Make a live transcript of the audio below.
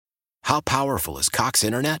How powerful is Cox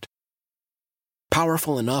Internet?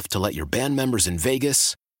 Powerful enough to let your band members in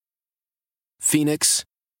Vegas, Phoenix,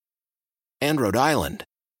 and Rhode Island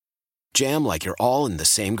jam like you're all in the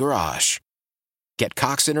same garage. Get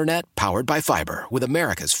Cox Internet powered by fiber with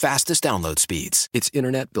America's fastest download speeds. It's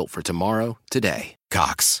internet built for tomorrow, today.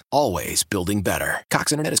 Cox, always building better.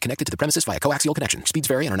 Cox Internet is connected to the premises via coaxial connection. Speeds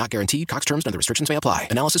vary and are not guaranteed. Cox terms and other restrictions may apply.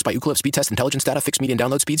 Analysis by Ookla Speed Test Intelligence Data. Fixed median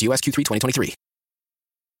download speeds. US Q3 2023.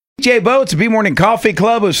 DJ Boats, B-Morning Coffee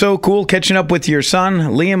Club. Was so cool catching up with your son,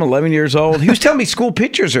 Liam, 11 years old. He was telling me school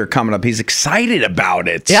pictures are coming up. He's excited about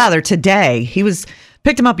it. Yeah, they're today.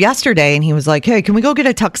 Picked him up yesterday, and he was like, "Hey, can we go get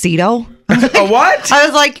a tuxedo?" A what? I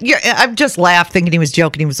was like, I just laughed thinking he was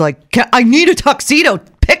joking. He was like, "I need a tuxedo.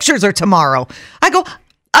 Pictures are tomorrow." I go,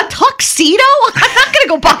 "A tuxedo? I'm not going to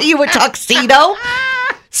go buy you a tuxedo."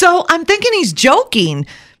 So I'm thinking he's joking.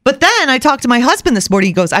 But then I talked to my husband this morning.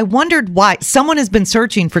 He goes, "I wondered why someone has been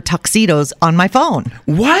searching for tuxedos on my phone."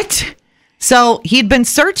 What? So he'd been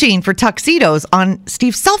searching for tuxedos on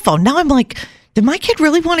Steve's cell phone. Now I'm like, did my kid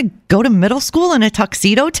really want to go to middle school in a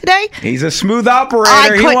tuxedo today? He's a smooth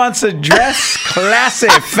operator. He wants to dress classy,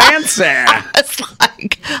 fancy. It's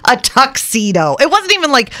like a tuxedo. It wasn't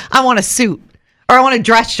even like, I want a suit or I want a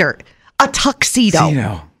dress shirt. A tuxedo.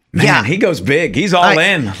 Man, yeah. He goes big. He's all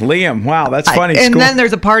in. Liam, wow, that's funny. And then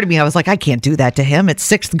there's a part of me, I was like, I can't do that to him. It's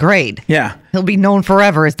 6th grade. Yeah. He'll be known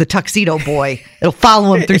forever as the tuxedo boy. It'll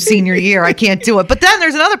follow him through senior year. I can't do it. But then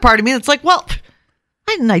there's another part of me that's like, well,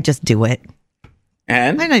 why didn't I just do it?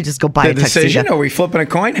 And why didn't I just go buy a tuxedo? The decision? Are we flipping a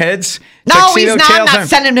coin? Heads? No, tuxedo, he's not. I'm tails, not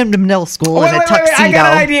sending him to middle school in a tuxedo. Wait, I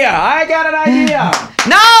got an idea.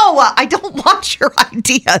 No, I don't want your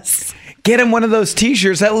ideas. Get him one of those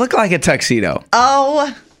T-shirts that look like a tuxedo.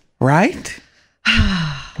 Oh. Right?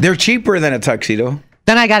 They're cheaper than a tuxedo.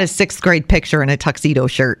 Then I got a 6th grade picture in a tuxedo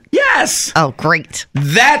shirt. Yes. Oh, great.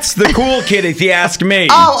 That's the cool kid, if you ask me.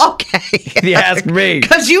 Oh, okay. If you ask me.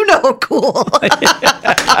 Because you know cool. All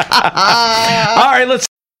right, let's.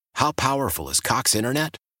 How powerful is Cox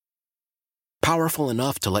Internet? Powerful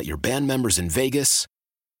enough to let your band members in Vegas,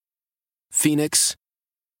 Phoenix,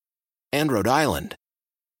 and Rhode Island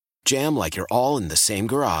jam like you're all in the same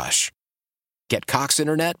garage. Get Cox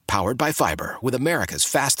Internet powered by fiber with America's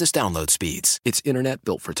fastest download speeds. It's internet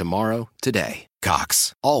built for tomorrow, today.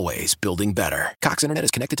 Cox, always building better. Cox Internet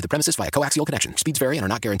is connected to the premises via coaxial connection. Speeds vary and are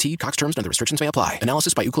not guaranteed. Cox terms and other restrictions may apply.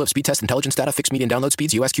 Analysis by Ookla Speed Test Intelligence Data. Fixed median download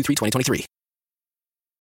speeds. US Q3 2023.